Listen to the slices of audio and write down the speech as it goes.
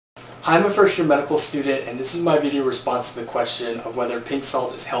I'm a first-year medical student, and this is my video response to the question of whether pink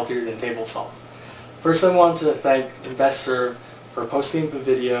salt is healthier than table salt. First, I want to thank InvestServ for posting the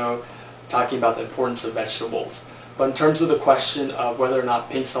video talking about the importance of vegetables. But in terms of the question of whether or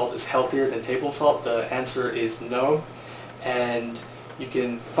not pink salt is healthier than table salt, the answer is no. And you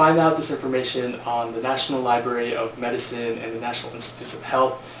can find out this information on the National Library of Medicine and the National Institutes of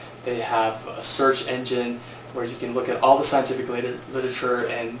Health. They have a search engine where you can look at all the scientific literature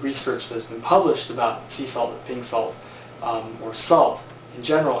and research that's been published about sea salt or pink salt or salt in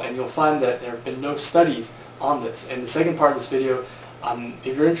general, and you'll find that there have been no studies on this. And the second part of this video,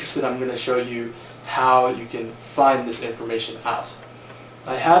 if you're interested, I'm going to show you how you can find this information out.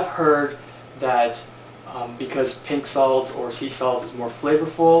 I have heard that because pink salt or sea salt is more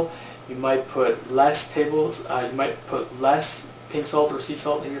flavorful, you might put less pink salt or sea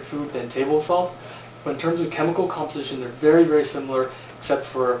salt in your food than table salt. But in terms of chemical composition, they're very, very similar, except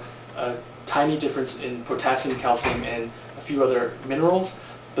for a tiny difference in potassium, calcium, and a few other minerals.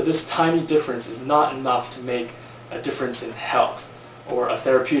 But this tiny difference is not enough to make a difference in health or a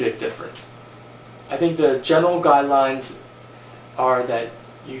therapeutic difference. I think the general guidelines are that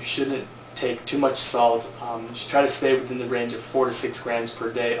you shouldn't take too much salt. You should try to stay within the range of 4 to 6 grams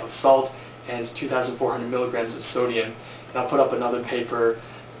per day of salt and 2,400 milligrams of sodium. And I'll put up another paper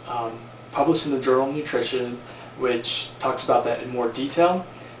published in the Journal of Nutrition, which talks about that in more detail.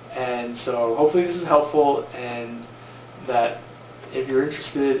 And so hopefully this is helpful, and that if you're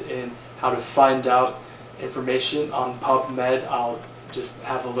interested in how to find out information on Pubmed, I'll just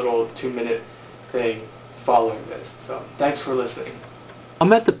have a little 2-minute thing following this. So thanks for listening.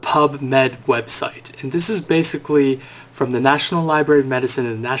 I'm at the Pubmed website, and this is basically from the National Library of Medicine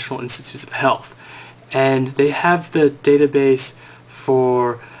and the National Institutes of Health. And they have the database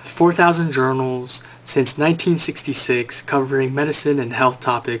for 4,000 journals since 1966 covering medicine and health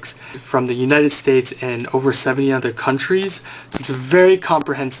topics from the United States and over 70 other countries. So it's a very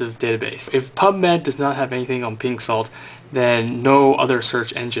comprehensive database. If PubMed does not have anything on pink salt, then no other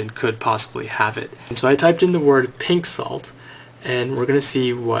search engine could possibly have it. And so I typed in the word pink salt, and we're going to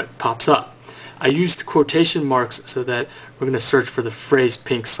see what pops up. I used quotation marks so that we're going to search for the phrase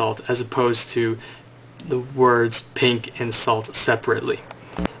pink salt as opposed to the words pink and salt separately.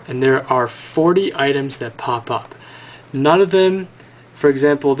 And there are 40 items that pop up. None of them, for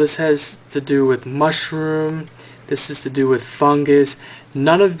example, this has to do with mushroom, this is to do with fungus.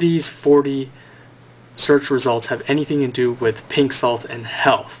 None of these 40 search results have anything to do with pink salt and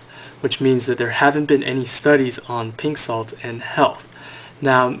health, which means that there haven't been any studies on pink salt and health.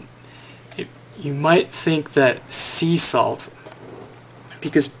 Now, you might think that sea salt,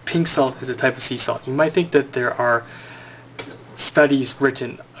 because pink salt is a type of sea salt, you might think that there are studies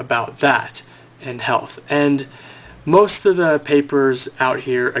written about that and health. And most of the papers out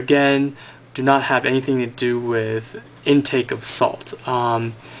here, again, do not have anything to do with intake of salt.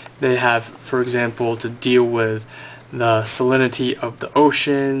 They have, for example, to deal with the salinity of the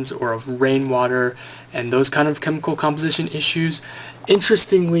oceans or of rainwater and those kind of chemical composition issues.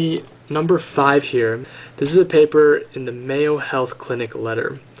 Interestingly, number 5 here, this is a paper in the Mayo Health Clinic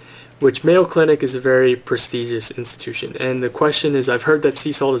letter, which Mayo Clinic is a very prestigious institution. And the question is, I've heard that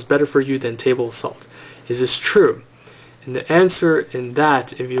sea salt is better for you than table salt. Is this true? And the answer in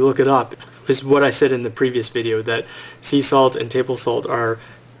that, if you look it up, is what I said in the previous video, that sea salt and table salt are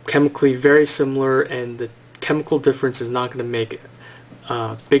chemically very similar, and the chemical difference is not going to make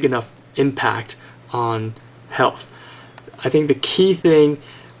a big enough impact on health. I think the key thing,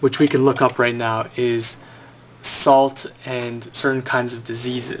 which we can look up right now, is salt and certain kinds of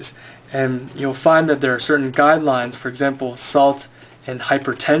diseases. And you'll find that there are certain guidelines, for example, salt and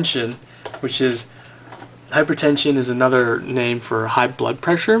hypertension, hypertension is another name for high blood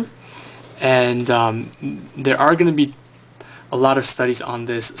pressure. And there are going to be a lot of studies on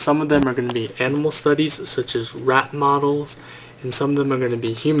this. Some of them are going to be animal studies, such as rat models, and some of them are going to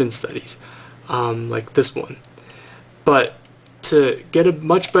be human studies, like this one. But to get a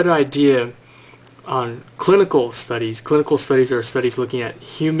much better idea on clinical studies are studies looking at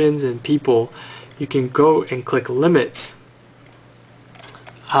humans and people, you can go and click limits,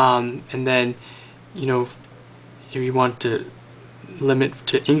 and then, you know, if you want to limit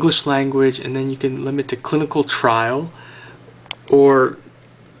to English language, and then you can limit to clinical trial or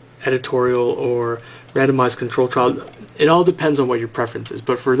editorial or randomized control trial. It all depends on what your preference is,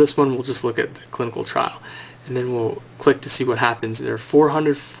 but for this one we'll just look at the clinical trial, and then we'll click to see what happens. There are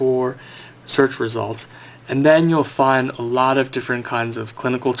 404 search results, and then you'll find a lot of different kinds of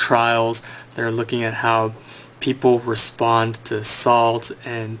clinical trials that are looking at how people respond to salt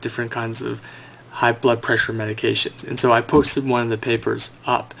and different kinds of high blood pressure medications. And so I posted one of the papers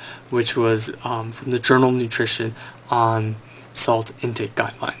up, which was from the Journal of Nutrition on salt intake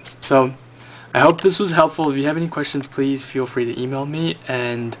guidelines. So I hope this was helpful. If you have any questions, please feel free to email me,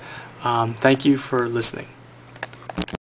 and thank you for listening.